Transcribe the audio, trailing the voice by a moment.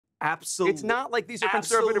Absolutely. It's not like these are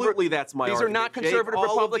conservative. Absolutely, that's my These argument. are not conservative Jake,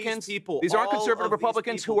 Republicans. These aren't conservative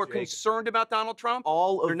Republicans who are concerned about Donald Trump.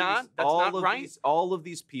 They're not. That's not right. All of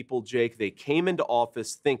these people, Jake, they came into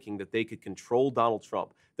office thinking that they could control Donald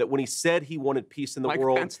Trump. That when he said he wanted peace in the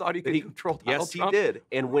world, Vance thought he could control Donald Trump. Yes, he did.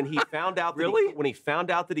 And when he found out that when he found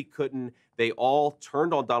out that he couldn't, they all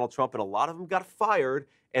turned on Donald Trump, and a lot of them got fired.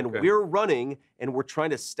 And we're running, and we're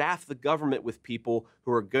trying to staff the government with people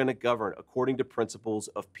who are going to govern according to principles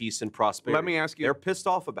of peace and prosperity. Let me ask you. They're pissed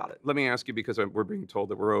off about it. Let me ask you, because we're being told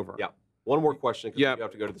that we're over. Yeah. One more question, because we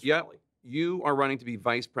have to go to this rally. You are running to be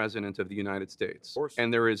vice president of the United States. Of course.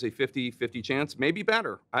 And there is a 50-50 chance, maybe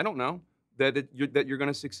better, I don't know, that you're going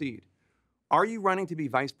to succeed. Are you running to be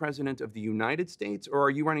vice president of the United States, or are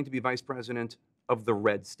you running to be vice president of the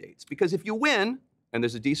red states? Because if you win, and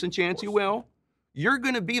there's a decent chance you will, you're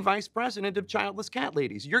going to be vice president of childless cat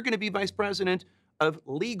ladies. You're going to be vice president of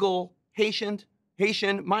legal Haitian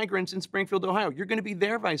migrants in Springfield, Ohio. You're going to be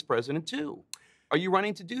their vice president, too. Are you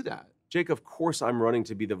running to do that? Jake, of course I'm running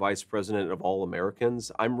to be the vice president of all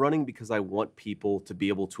Americans. I'm running because I want people to be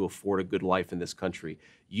able to afford a good life in this country.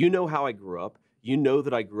 You know how I grew up. You know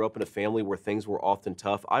that I grew up in a family where things were often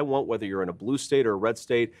tough. I want, whether you're in a blue state or a red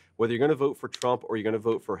state, whether you're going to vote for Trump or you're going to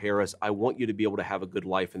vote for Harris, I want you to be able to have a good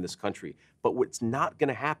life in this country. But what's not going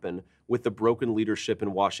to happen with the broken leadership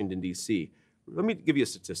in Washington, D.C. Let me give you a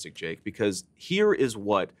statistic, Jake, because here is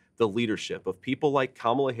what the leadership of people like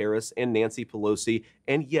Kamala Harris and Nancy Pelosi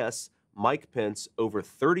and, yes, Mike Pence over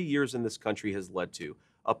 30 years in this country has led to.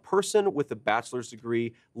 A person with a bachelor's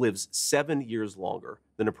degree lives 7 years longer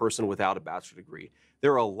than a person without a bachelor's degree.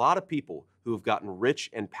 There are a lot of people who have gotten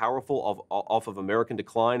rich and powerful off of American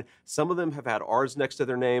decline. Some of them have had R's next to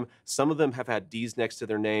their name. Some of them have had D's next to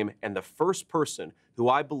their name. And the first person who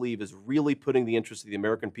I believe is really putting the interests of the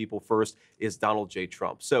American people first is Donald J.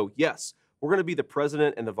 Trump. So, yes, we're going to be the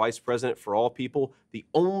president and the vice president for all people. The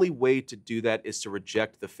only way to do that is to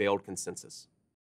reject the failed consensus.